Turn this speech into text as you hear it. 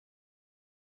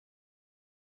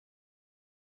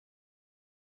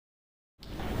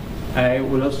I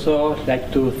would also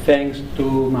like to thank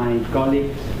to my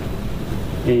colleagues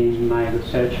in my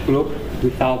research group.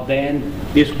 Without them,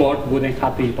 this work wouldn't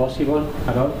have been possible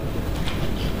at all.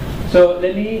 So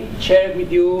let me share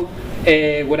with you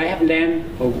what I have learned,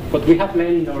 or what we have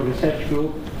learned in our research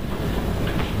group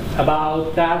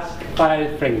about task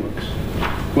parallel frameworks.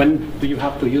 When do you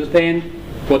have to use them?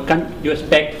 What can you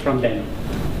expect from them?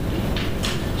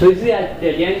 So this is the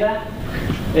agenda.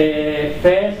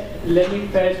 Let me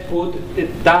first put the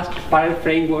task parallel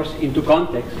frameworks into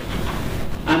context,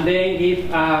 and then give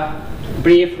a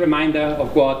brief reminder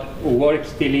of what work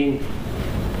stealing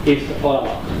is all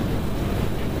about.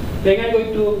 Then I'm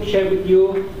going to share with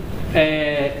you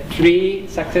 3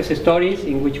 success stories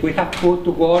in which we have put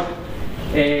to work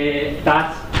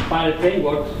task parallel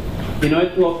frameworks in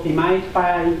order to optimize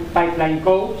pipeline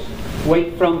codes,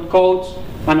 wavefront codes,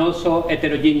 and also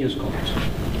heterogeneous codes.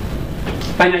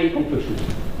 Finally, conclusion.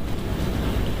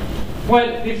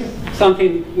 Well, this is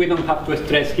something we don't have to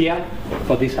stress here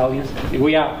for this audience.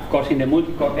 We are, of course, in the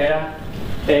multi-core era.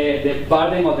 The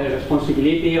burden or the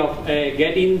responsibility of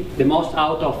getting the most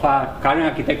out of current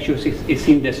architectures is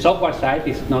in the software side,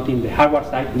 it's not in the hardware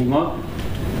side anymore.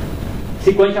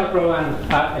 Sequential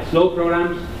programs are slow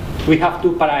programs. We have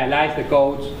to parallelize the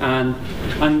codes, and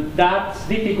that's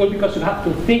difficult because you have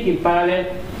to think in parallel.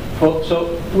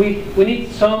 So we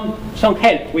need some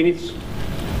help. We need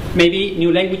maybe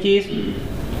new languages,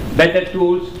 better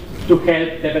tools to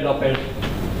help developers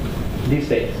these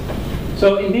days.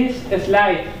 So in this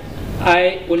slide,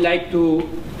 I would like to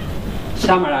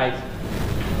summarize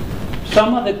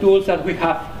some of the tools that we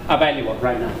have available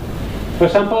right now. For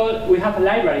example, we have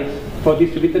libraries for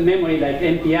distributed memory like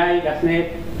MPI,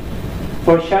 GasNet.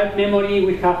 For shared memory,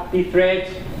 we have pthreads,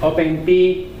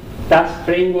 OpenMP, task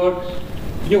frameworks.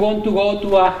 If you want to go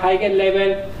to a higher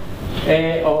level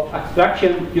of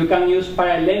abstraction, you can use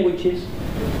parallel languages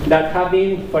that have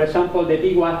been, for example, the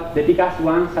biggest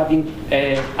ones have been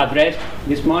addressed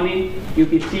this morning: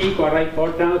 UPC, Coarite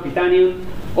Fortran, Titanium,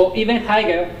 or even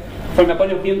higher, from a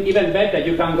point of view even better,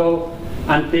 you can go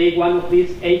and take one of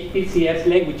these HPCS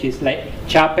languages like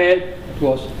Chapel, it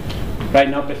was right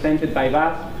now presented by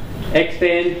Bas,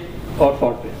 Extend, or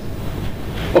Fortress.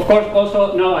 Of course,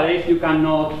 also nowadays you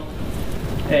cannot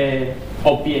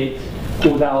obviate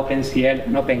CUDA, OpenCL,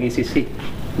 and OpenACC.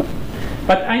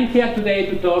 But I'm here today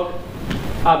to talk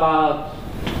about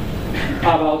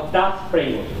task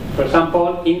frameworks. For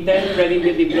example, Intel Reading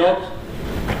Building Blocks,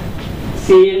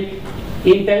 Silk,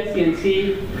 Intel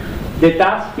CNC, the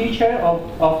task feature of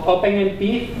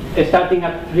OpenMP starting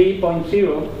at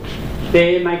 3.0,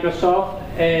 the Microsoft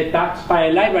task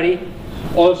file library,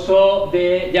 also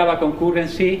the Java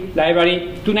concurrency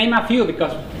library, to name a few,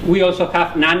 because we also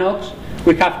have Nanox,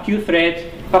 we have Qthreads,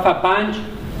 we have a bunch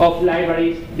of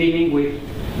libraries dealing with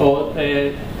or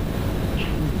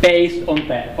based on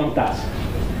tasks.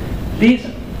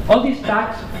 All these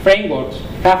task frameworks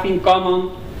have in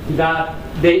common that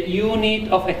the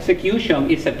unit of execution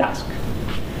is a task.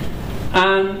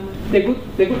 And the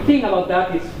good thing about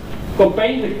that is,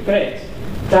 comparing with threads,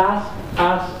 tasks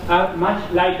are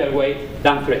much lighter weight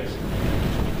than threads.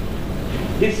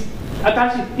 A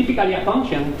task is typically a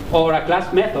function or a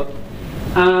class method,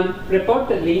 and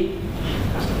reportedly,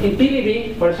 in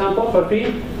TDD, for example, for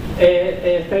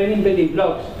threading building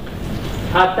blocks,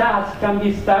 a task can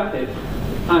be started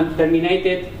and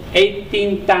terminated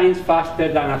 18 times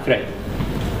faster than a thread.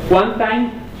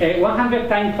 100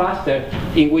 times faster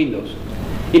in Windows.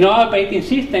 In our operating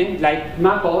system, like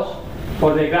macOS,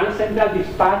 for the Grand Central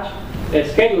Dispatch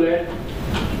scheduler,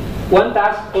 one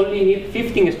task only needs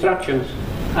 15 instructions,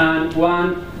 and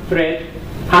one thread,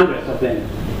 hundreds of them.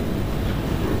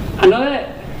 Another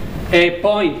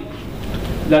point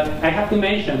that I have to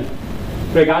mention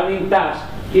regarding tasks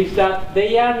is that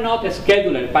they are not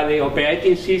scheduled by the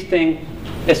operating system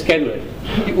scheduler.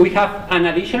 We have an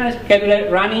additional scheduler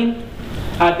running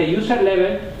at the user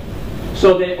level,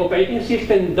 so the operating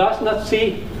system does not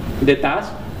see the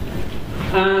task.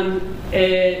 And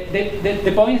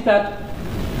the point is that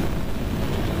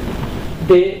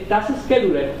the task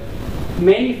scheduler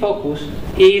mainly focus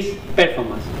is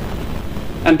performance.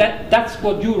 And that's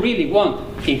what you really want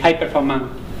in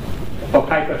high-performance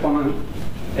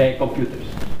computers.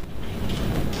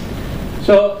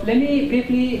 So let me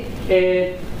briefly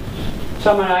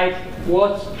summarize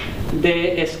what's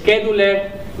the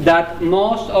scheduler that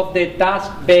most of the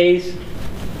task-based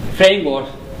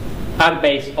frameworks are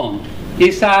based on.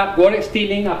 It's a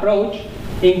work-stealing approach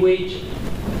in which,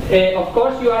 of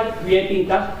course, you are creating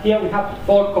tasks. Here we have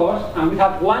 4 cores, and we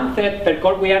have 1 thread per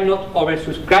core. We are not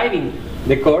oversubscribing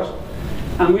the cores.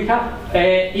 and we have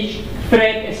each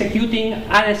thread executing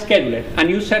a scheduler, a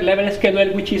user level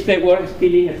scheduler, which is the work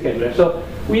stealing scheduler. So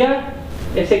we are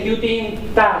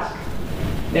executing tasks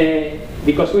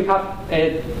because we have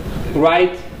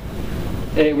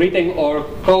written or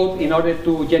code in order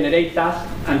to generate tasks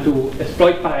and to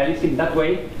exploit parallelism that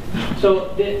way.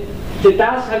 So the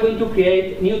tasks are going to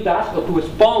create new tasks or to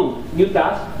spawn new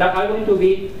tasks that are going to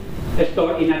be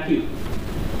stored in a queue.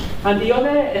 And the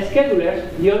other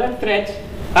schedulers, the other threads,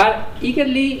 are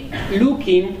eagerly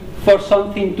looking for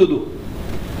something to do.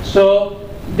 So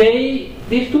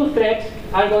these two threads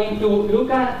are going to look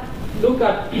at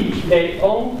their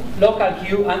own local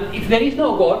queue, and if there is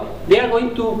no work, they are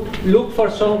going to look for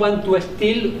someone to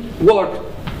steal work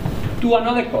to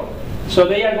another core. So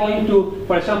they are going to,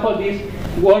 for example, this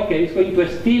worker is going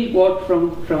to steal work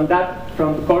from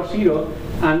core 0,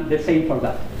 and the same for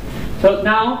that. So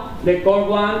now the core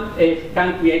 1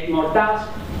 can create more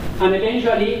tasks, and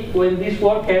eventually when this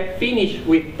worker finishes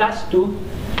with task 2,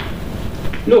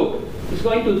 look, it's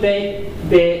going to take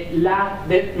the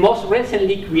most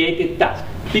recently created task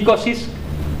because it's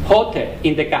hotter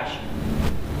in the cache.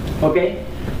 Okay?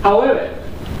 However,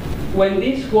 when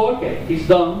this worker is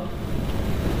done,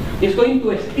 it's going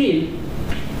to steal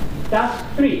task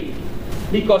 3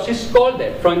 because it's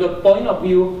colder from the point of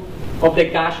view of the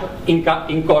cache in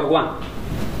core 1.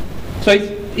 So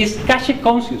it's cache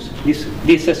conscious, this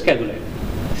scheduler.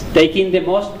 It's taking the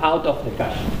most out of the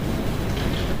cache.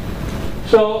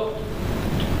 So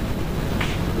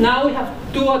now we have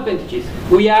two advantages.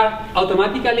 We are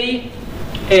automatically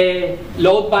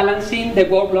load balancing the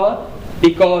workload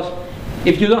because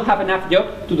if you don't have enough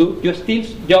job to do, you steal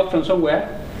job from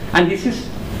somewhere, and this is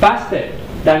faster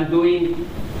than doing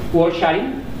work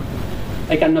sharing.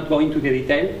 I cannot go into the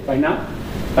detail right now,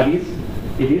 but it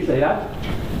is like that.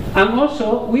 And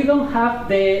also, we don't have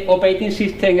the operating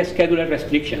system scheduler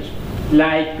restrictions,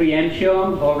 like preemption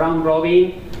or round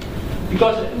robin,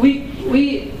 because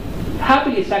we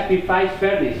happily sacrifice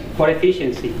fairness for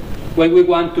efficiency when we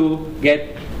want to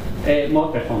get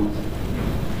more performance.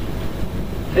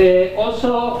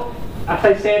 Also, as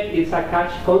I said, it's a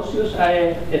cache-conscious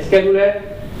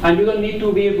scheduler, and you don't need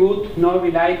to be root nor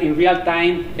rely in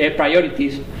real-time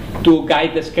priorities to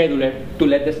guide the scheduler, to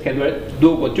let the scheduler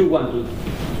do what you want to do.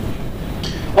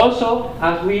 Also,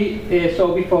 as we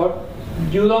saw before,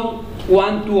 you don't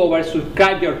want to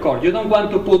oversubscribe your core. You don't want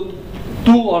to put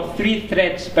 2 or 3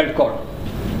 threads per core,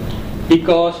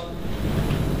 because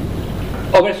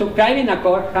oversubscribing a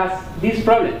core has these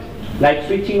problems, like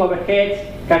switching overheads,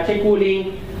 cache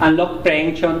cooling, and lock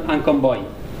preemption and convoying.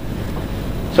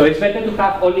 So it's better to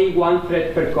have only 1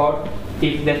 thread per core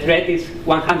if the thread is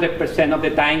 100% of the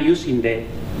time using the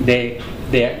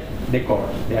core,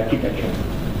 the architecture.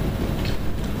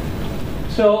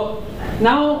 So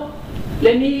now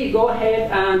let me go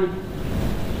ahead and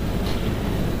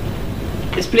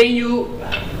explain you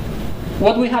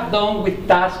what we have done with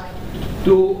tasks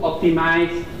to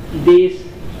optimize these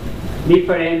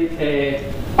different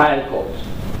parallel codes.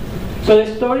 So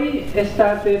the story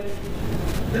started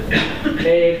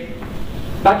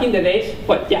back in the days,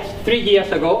 well, just 3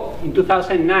 years ago, in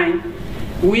 2009,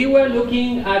 we were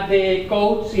looking at the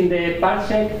codes in the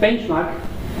parsec benchmark,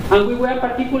 and we were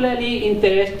particularly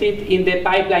interested in the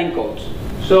pipeline codes.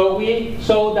 So we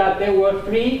saw that there were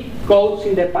 3 codes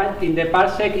in the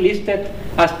parsec listed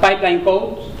as pipeline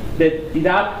codes: the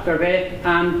DDAP, Ferret,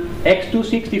 and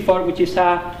X264, which is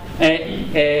a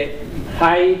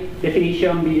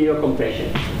high-definition video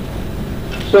compression.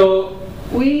 So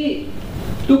we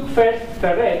took first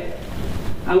Ferret,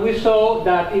 and we saw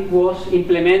that it was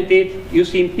implemented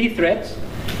using pthreads,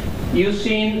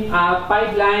 using a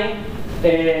pipeline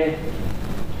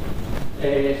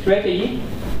strategy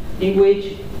in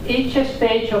which each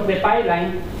stage of the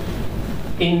pipeline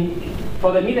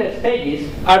for the middle stages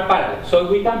are parallel.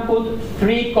 So we can put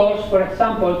 3 cores, for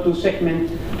example, to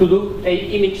do an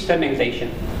image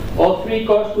segmentation, or 3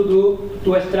 cores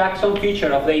to extract some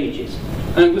feature of the images.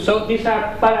 And so these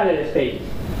are parallel stages.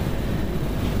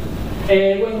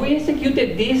 When we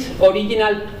executed this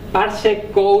original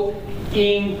parsec code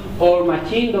in our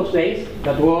machine those days,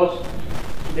 that was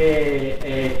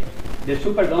the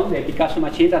Superdome, the Picasso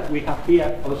machine that we have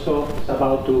here, also is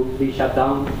about to be shut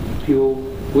down in a few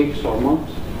weeks or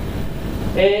months.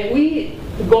 We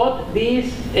got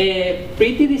these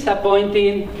pretty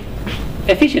disappointing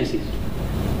efficiencies,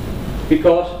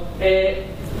 because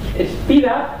speed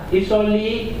up is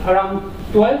only around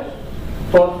 12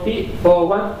 for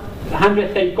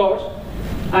 130 cores,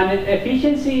 and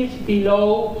efficiency is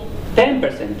below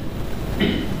 10%.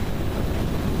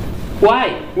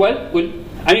 Why? Well,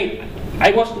 I mean,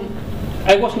 I was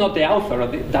I was not the author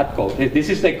of that code. This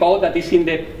is the code that is in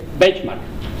the benchmark.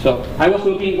 So I was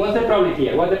looking, what's the problem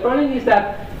here? Well, the problem is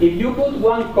that if you put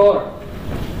one core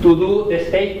to do the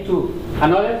stage 2,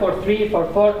 another for 3,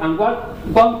 for 4, and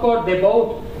one core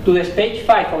devote to the stage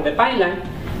 5 of the pipeline,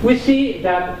 we see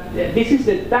that this is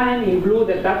the time in blue,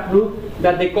 the dark blue,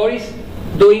 that the core is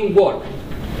doing work.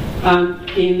 And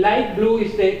in light blue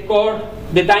is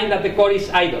the time that the core is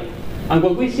idle. And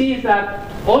what we see is that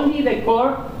only the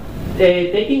core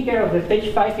taking care of the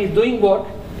stage 5 is doing work,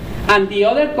 and the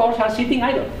other cores are sitting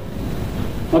idle.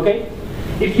 Okay?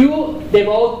 If you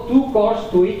devote 2 cores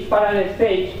to each parallel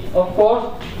stage, of course,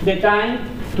 the time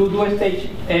to do a stage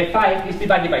 5 is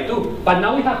divided by 2. But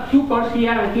now we have 2 cores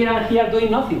here and here and here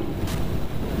doing nothing.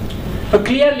 So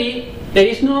clearly, there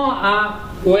is no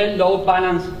well load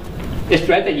balance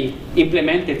strategy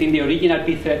implemented in the original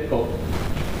pthread code.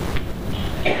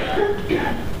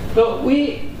 So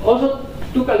we also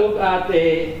took a look at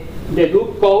the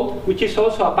loop code, which is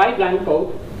also a pipeline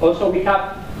code. Also, we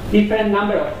have different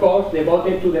number of cores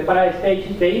devoted to the parallel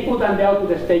stages. The input and the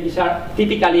output stages are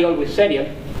typically always serial.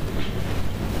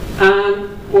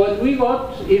 And what we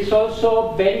got is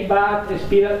also very bad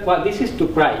speed up. Well, this is to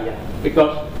cry, yeah,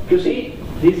 because you see,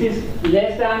 this is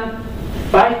less than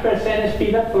 5%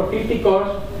 speed up for 50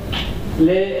 cores,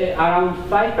 around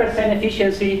 5%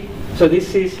 efficiency. So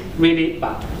this is really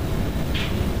bad.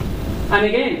 And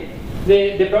again,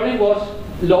 the problem was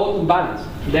load balance.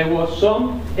 There was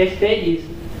some stages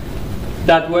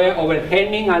that were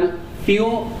overwhelming a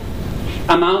few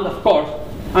amount of cores,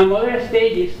 and other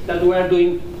stages that were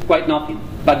doing quite nothing.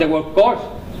 But there were cores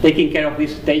taking care of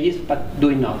these stages, but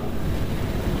doing nothing.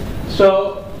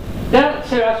 So there are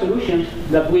several solutions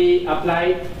that we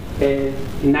applied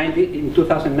in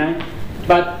 2009,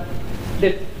 but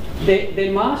the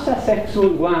most successful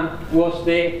one was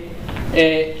the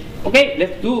okay,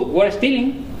 let's do word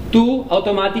stealing to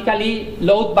automatically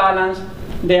load balance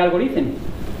the algorithm.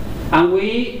 And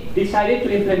we decided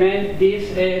to implement these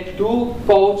 2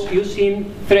 codes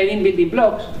using threading building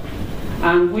blocks.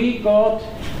 And we got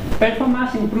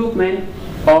performance improvement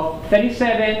of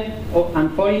 37 and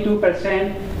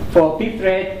 42% for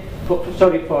pthread,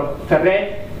 for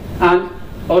thread, and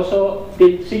also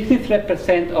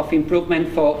 63% of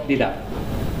improvement for DDAP.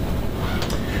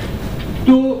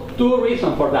 Two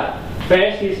reasons for that.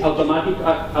 First is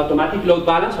automatic load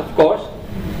balance, of course,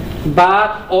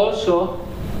 but also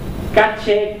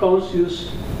cache conscious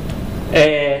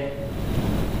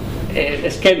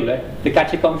scheduler. The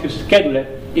cache conscious scheduler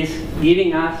is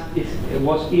giving us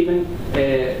was even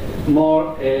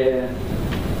more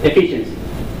efficiency.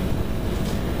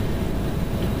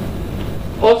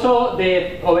 Also,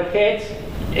 the overheads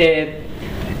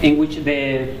in which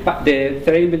the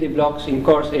threading building blocks in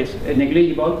course is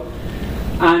negligible,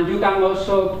 and you can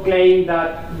also claim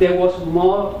that there was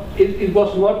more. It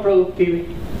was more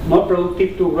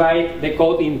productive to write the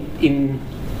code in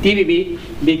TBB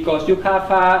because you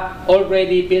have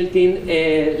already built-in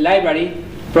library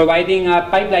providing a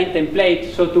pipeline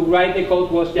template. So to write the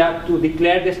code was just to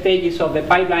declare the stages of the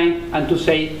pipeline and to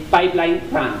say pipeline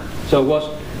run. So it was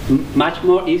much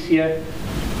more easier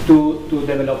to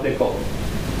develop the code.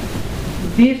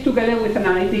 This, together with an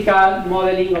analytical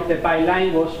modeling of the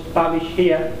pipeline, was published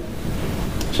here.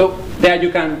 So there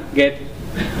you can get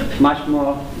much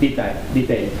more detail.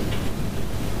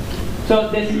 So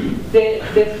the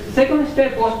second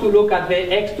step was to look at the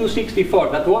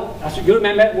X264. That was, as you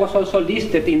remember, was also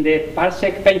listed in the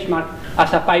Parsec benchmark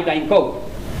as a pipeline code.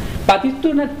 But it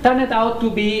turned out to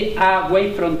be a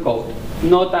wavefront code,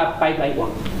 not a pipeline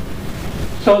one.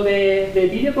 So the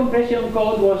video compression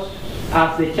code was,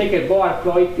 as the checkerboard,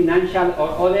 Floyd, financial,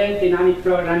 or other dynamic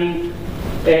programming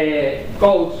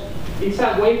codes, it's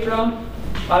a wavefront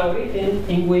algorithm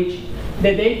in which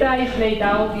the data is laid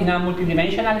out in a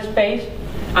multidimensional space,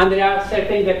 and there are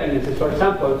certain dependencies. For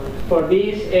example, for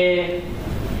this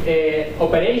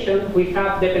operation, we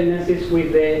have dependencies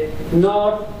with the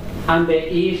north and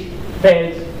the east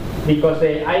cells because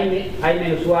the I-y,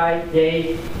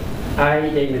 j, I,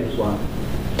 j-1.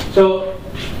 So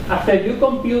after you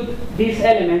compute this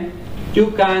element,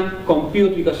 you can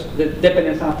compute, because the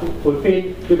dependencies are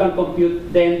fulfilled, you can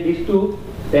compute then these 2,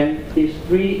 then these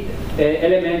 3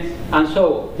 elements, and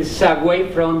so this is a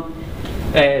wavefront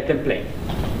template.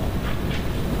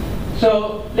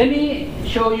 So let me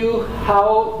show you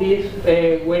how these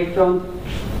wavefront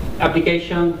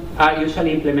applications are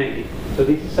usually implemented. So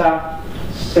this is a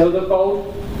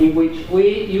pseudocode in which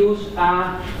we use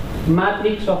a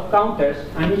matrix of counters,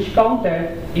 and each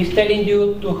counter is telling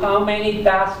you to how many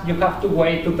tasks you have to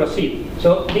wait to proceed.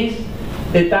 So this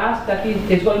the task that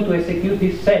is going to execute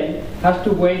this cell has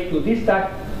to wait to this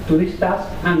task,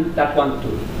 and that one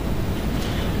too.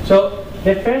 So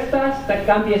the first task that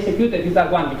can be executed is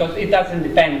that one, because it doesn't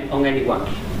depend on anyone.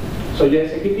 So you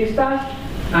execute this task,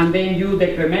 and then you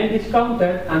decrement this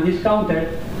counter and this counter,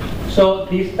 so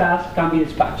this task can be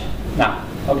dispatched now.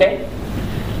 Okay?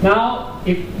 Now,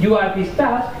 if you are this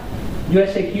task, you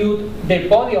execute the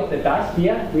body of the task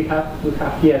here. We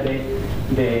have here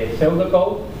the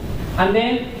pseudocode. And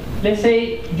then, let's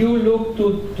say you look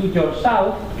to your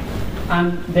south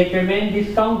and decrement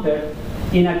this counter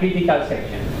in a critical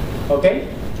section. Okay?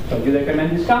 So you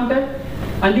decrement this counter,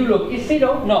 and you look, is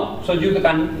 0? No. So you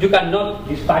cannot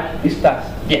dispatch this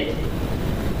task yet.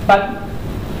 But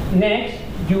next,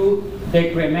 you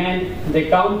decrement the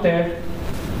counter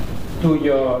to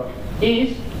your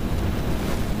east,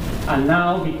 and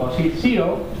now, because it's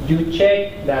 0, you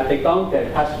check that the counter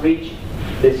has reached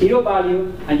the 0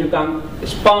 value, and you can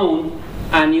spawn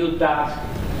a new task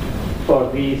for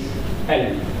this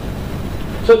element.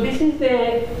 So this is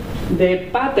the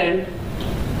pattern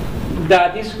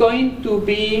that is going to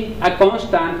be a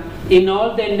constant in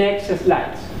all the next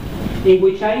slides, in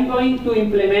which I'm going to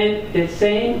implement the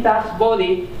same task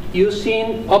body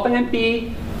using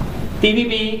OpenMP,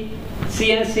 TBB,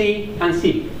 CNC, and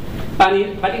zip. But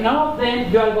in all of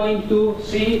them, you are going to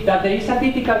see that there is a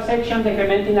critical section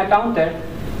decrementing a counter,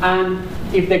 and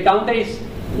if the counter is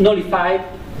nullified,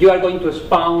 you are going to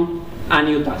spawn a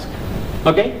new task.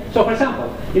 Okay? So for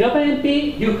example, in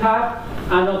OpenMP, you have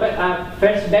a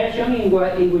first version in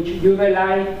which you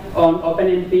rely on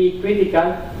OpenMP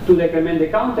critical to decrement the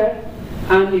counter,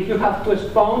 and if you have to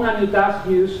spawn a new task,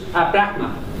 use a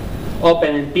Pragma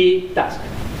OpenMP task.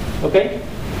 Okay?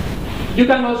 You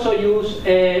can also use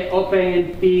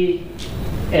OpenMP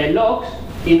logs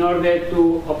in order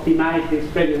to optimize this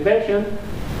previous version.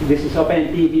 This is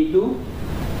OpenMP v2.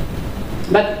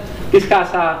 But this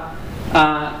has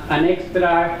an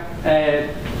extra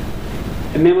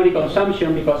memory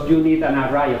consumption because you need an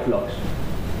array of logs.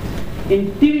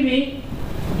 In TBB,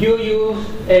 you use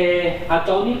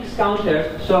atomic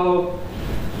counters, so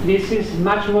this is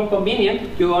much more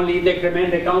convenient. You only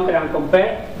decrement the counter and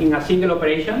compare in a single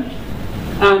operation.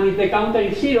 And if the counter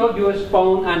is 0, you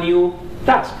spawn a new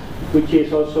task, which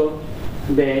is also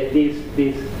this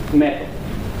method.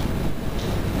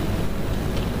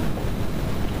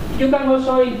 You can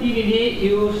also in TBD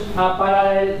use a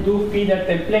parallel do feeder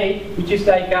template, which is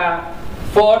like a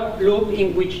for loop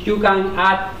in which you can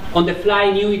add on the fly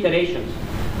new iterations.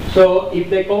 So if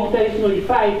the counter is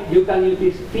nullified, you can use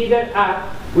this feeder add,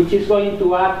 which is going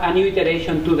to add a new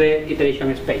iteration to the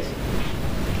iteration space.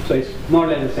 So it's more or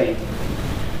less the same.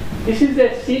 This is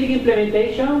the Silk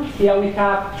implementation. Here we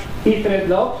have pthread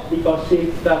logs because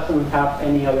Silk doesn't have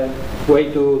any other way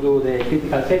to do the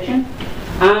critical section.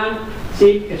 And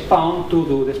Silk spawn to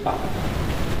do the spawn.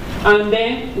 And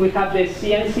then we have the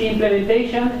CNC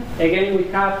implementation. Again, we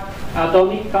have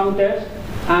atomic counters,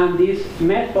 and this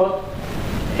method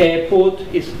put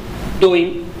is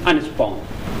doing an spawn,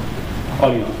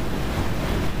 all in all.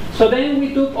 So then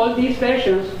we took all these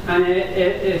versions and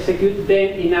executed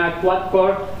them in a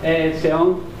quad-core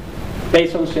Xeon,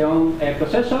 based on Xeon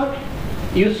processor,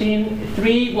 using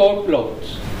 3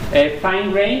 workloads: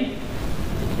 fine-grained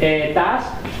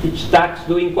task, each task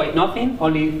doing quite nothing,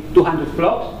 only 200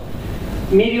 flops;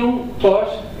 medium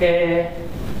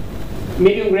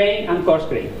grain, and coarse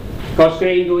grain. Coarse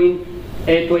grain doing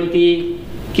 20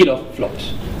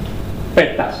 kiloflops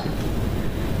per task.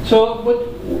 So what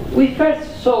we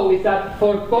first saw is that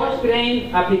for coarse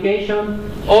grain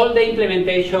application, all the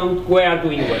implementations were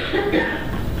doing well.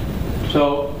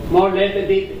 So more or less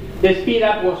the speed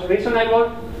up was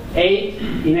reasonable, 8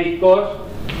 in 8 cores.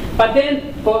 But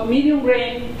then for medium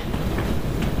grain,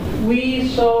 we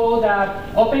saw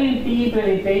that OpenMP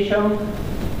implementation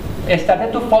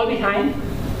started to fall behind,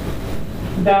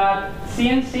 that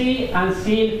CNC and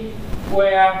Silk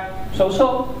were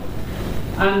so-so,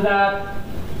 and that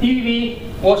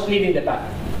TBB was leading the pack.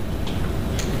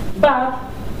 But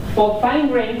for fine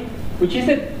grain, which is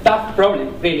a tough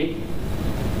problem, really,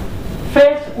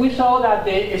 first we saw that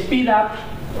the speed up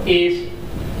is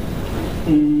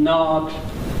not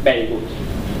very good.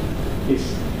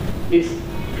 It's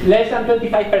less than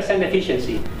 25%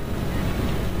 efficiency.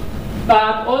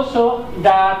 But also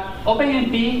that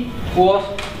OpenMP was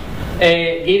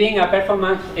giving a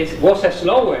performance, was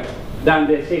slower than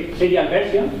the serial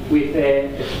version, with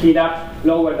speed up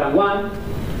lower than 1.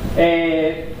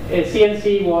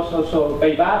 CNC was also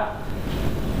very bad,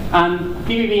 and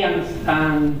TBB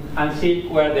and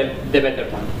Silk were the better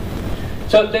one.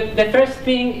 So the first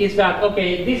thing is that,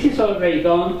 okay, this is already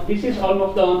done, this is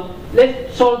almost done,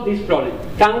 let's solve this problem.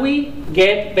 Can we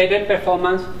get better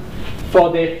performance for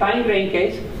the fine-grained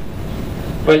case?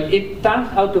 Well, it turns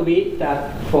out to be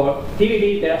that for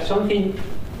TBB there's something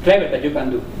clever that you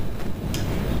can do.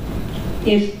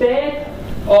 Instead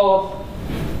of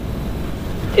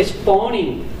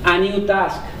spawning a new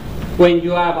task when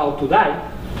you are about to die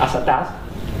as a task,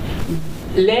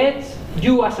 let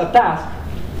you as a task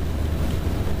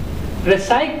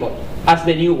recycle as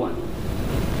the new one.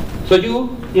 So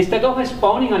you, instead of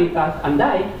spawning a new task and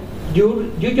die,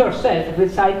 you yourself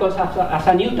recycles as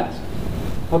a new task.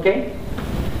 Okay?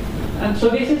 And so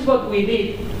this is what we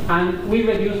did, and we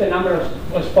reduced the number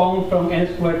of spawns from n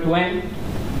squared to n,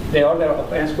 the order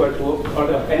of n squared to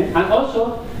order of n. And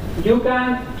also, you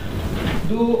can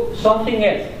do something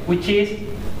else, which is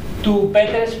to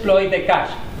better exploit the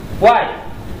cache. Why?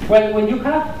 Well, when you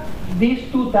have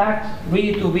these two tags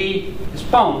ready to be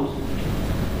spawned,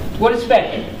 what is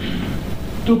better?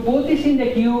 To put this in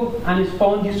the queue and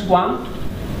spawn this one,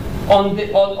 or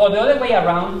the other way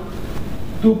around,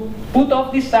 to put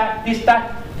off this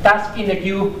task in the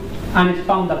queue and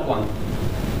spawn that one.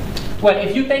 Well,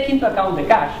 if you take into account the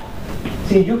cache,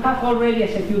 since you have already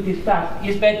executed this task,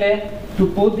 it's better to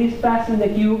put this task in the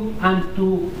queue and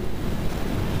to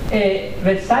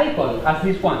recycle as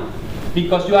this one,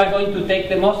 because you are going to take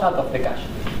the most out of the cache.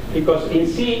 Because in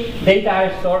C, data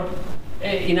are stored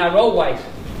in a row-wise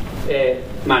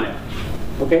manner.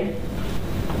 Okay?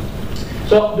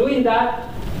 So doing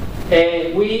that,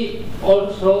 we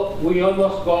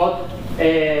almost got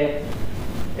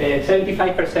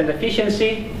 75%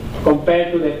 efficiency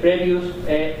compared to the previous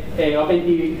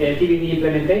OpenTBB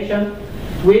implementation.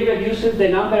 We reduces the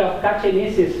number of cache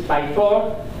misses by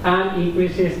 4 and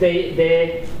increases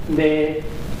the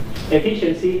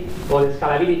efficiency or the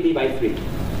scalability by 3.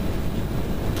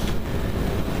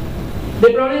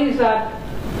 The problem is that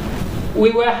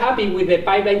we were happy with the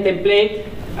pipeline template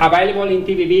available in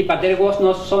TBB, but there was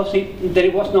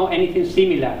no anything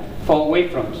similar for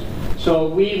wavefroms. So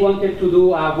we wanted to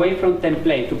do a wavefront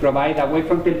template, to provide a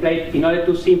wavefront template in order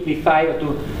to simplify or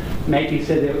to make this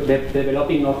the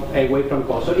developing of a wavefront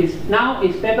code. So it's now,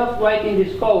 instead of writing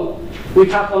this code, we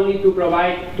have only to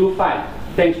provide 2 files,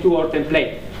 thanks to our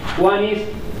template. One is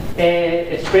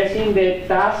expressing the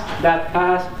task that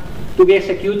has to be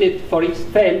executed for each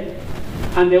cell,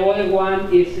 and the other one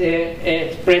is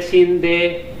expressing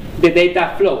the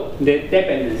data flow, the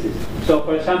dependencies. So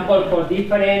for example, for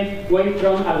different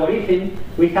wavefront algorithms,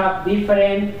 we have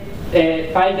different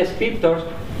file descriptors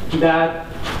that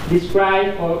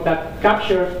describe or that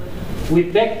capture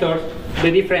with vectors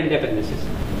the different dependencies.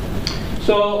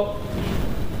 So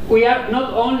we are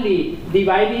not only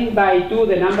dividing by 2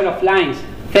 the number of lines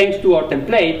thanks to our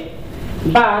template,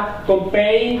 but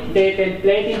comparing the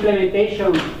template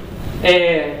implementation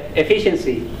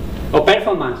efficiency or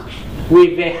performance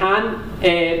with the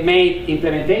hand-made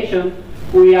implementation,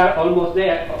 we are almost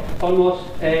there, almost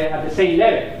at the same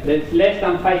level. There's less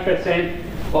than 5%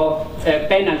 of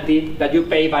penalty that you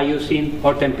pay by using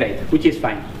our template, which is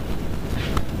fine.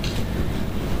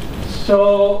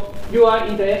 So you are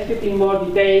interested in more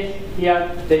details. Here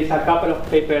there is a couple of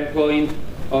papers going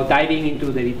or diving into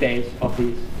the details of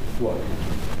this work.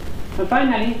 And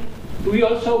finally, we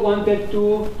also wanted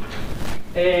to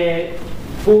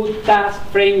put task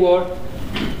framework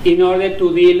in order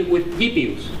to deal with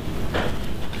GPUs.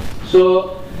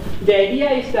 So the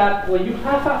idea is that when you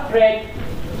have a thread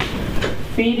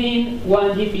feeding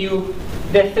one GPU,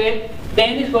 the thread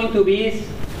then is going to be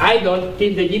idle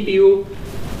till the GPU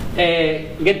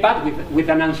get back with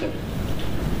an answer.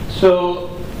 So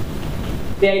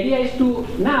the idea is to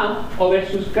now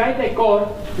oversubscribe the core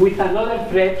with another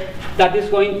thread that is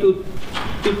going to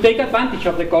take advantage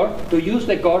of the core, to use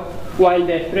the core, while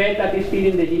the thread that is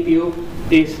feeding the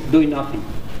GPU is doing nothing.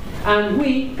 And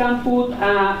we can put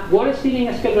a world stealing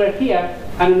scheduler here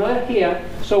and another here,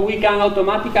 so we can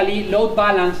automatically load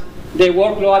balance the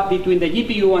workload between the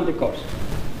GPU and the cores.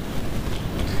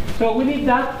 So we did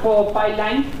that for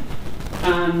pipeline,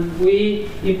 and we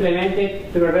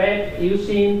implemented thread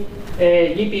using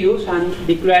GPUs and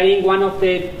declaring one of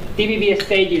the TBB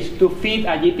stages to feed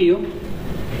a GPU,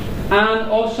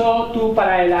 and also to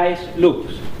parallelize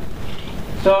loops.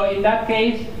 So in that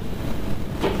case,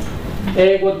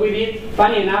 what we did,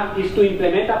 funny enough, is to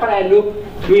implement a parallel loop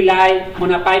rely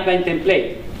on a pipeline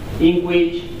template, in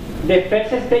which the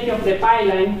first stage of the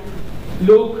pipeline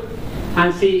look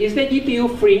and see, is the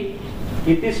GPU free?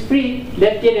 If it is free,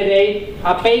 let's generate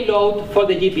a payload for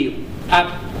the GPU,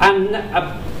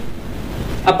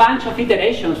 a bunch of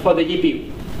iterations for the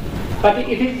GPU. But if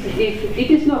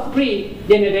it is not free,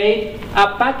 generate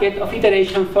a packet of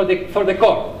iteration for the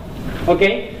core.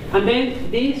 Okay? And then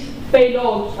these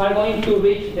payloads are going to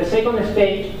reach the second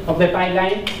stage of the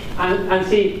pipeline and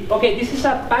see, okay, this is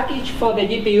a package for the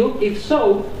GPU. If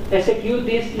so, execute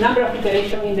this number of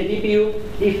iterations in the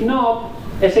GPU. If not,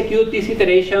 execute these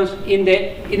iterations in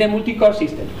the multi-core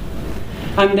system.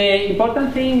 And the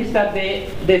important thing is that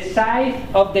the size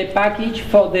of the package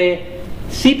for the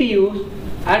CPUs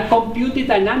are computed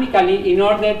dynamically in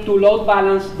order to load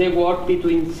balance the work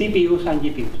between CPUs and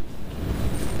GPUs.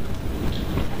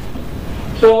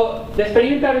 So the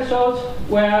experimental results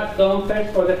were done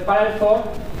first for the parallel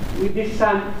 4. This is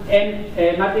an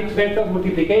matrix vector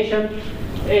multiplication.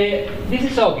 This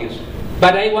is obvious,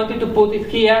 but I wanted to put it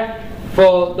here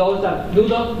for those that do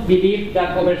not believe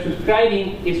that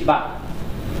oversubscribing is bad.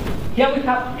 Here we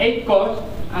have 8 cores,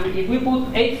 and if we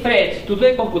put 8 threads to do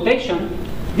the computation,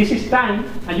 this is time,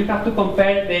 and you have to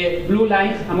compare the blue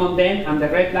lines among them and the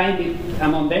red line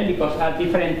among them because are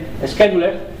different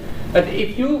schedulers. But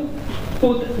if you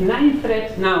put 9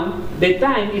 threads now, the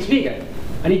time is bigger.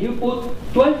 And if you put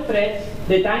 12 threads,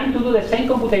 the time to do the same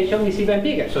computation is even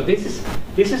bigger. So this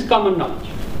is common knowledge.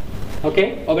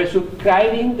 Okay?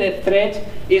 Oversubscribing the threads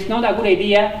is not a good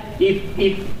idea if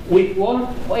with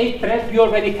 8 threads you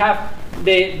already have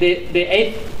the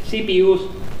 8 CPUs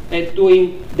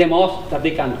doing the most that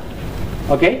they can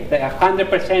do. Okay? They are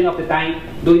 100% of the time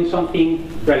doing something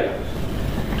relevant.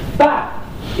 But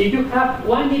if you have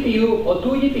 1 GPU or 2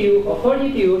 GPU or 4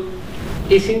 GPUs,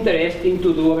 it's interesting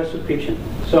to do oversubscription.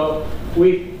 So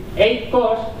with 8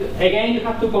 cores, again you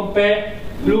have to compare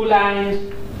blue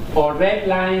lines or red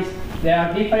lines. There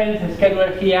are different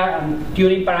schedulers here and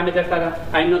tuning parameters that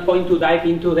I'm not going to dive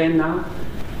into them now.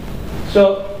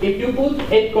 So if you put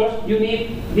 8 cores, you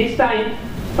need this time,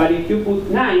 but if you put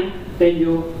 9, then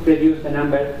you reduce the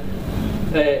number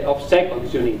of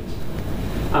seconds you need.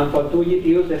 And for 2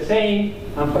 GPUs the same,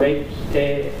 and for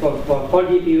 4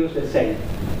 GPUs the same.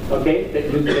 Okay,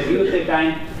 you reduce the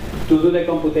time to do the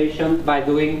computation by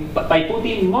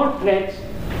putting more threads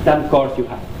than cores you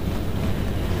have.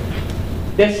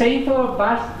 The same for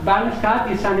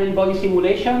Barnes-Cat is an n-body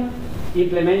simulation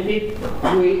implemented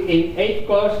in 8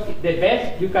 cores. The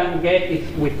best you can get is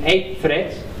with 8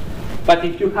 threads. But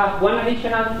if you have 1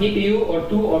 additional GPU or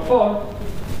 2 or 4,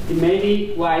 it may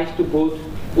be wise to put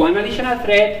 1 additional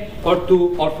thread or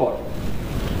 2 or 4.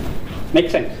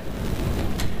 Makes sense.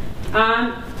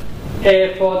 And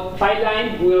for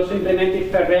pipeline, we also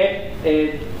implemented Ferret,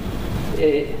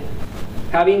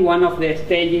 having one of the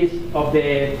stages of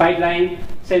the pipeline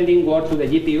sending work to the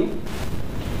GPU,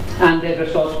 and the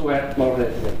results were more or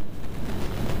less the same.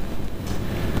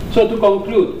 So to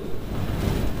conclude,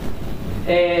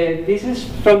 this is,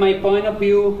 from my point of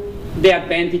view, the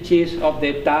advantages of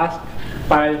the task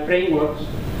parallel frameworks.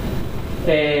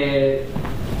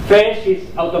 First is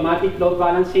automatic load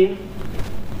balancing,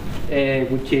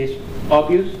 which is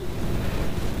obvious.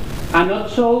 A not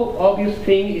so obvious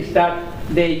thing is that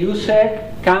the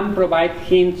user can provide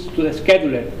hints to the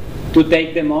scheduler to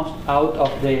take the most out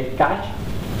of the cache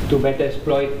to better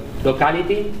exploit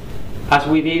locality, as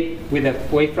we did with the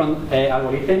wavefront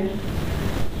algorithm.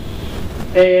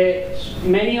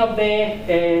 Many of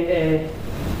the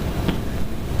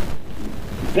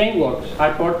frameworks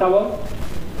are portable,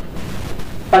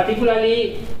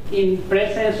 particularly in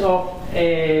presence of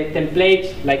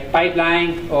templates like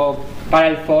pipeline or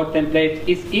parallel 4 templates.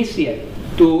 It's easier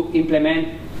to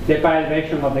implement the parallel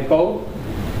version of the code.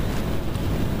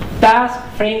 Task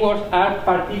frameworks are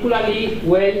particularly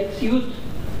well suited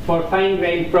for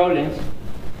fine-grained problems,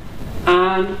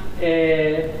 and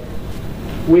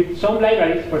with some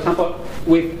libraries, for example,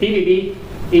 with TBB,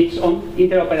 it's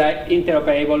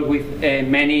interoperable with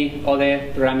many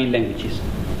other programming languages.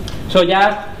 So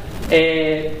just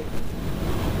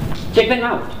check them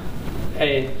out.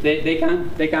 They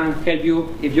can help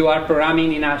you if you are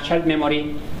programming in a shared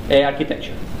memory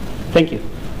architecture. Thank you.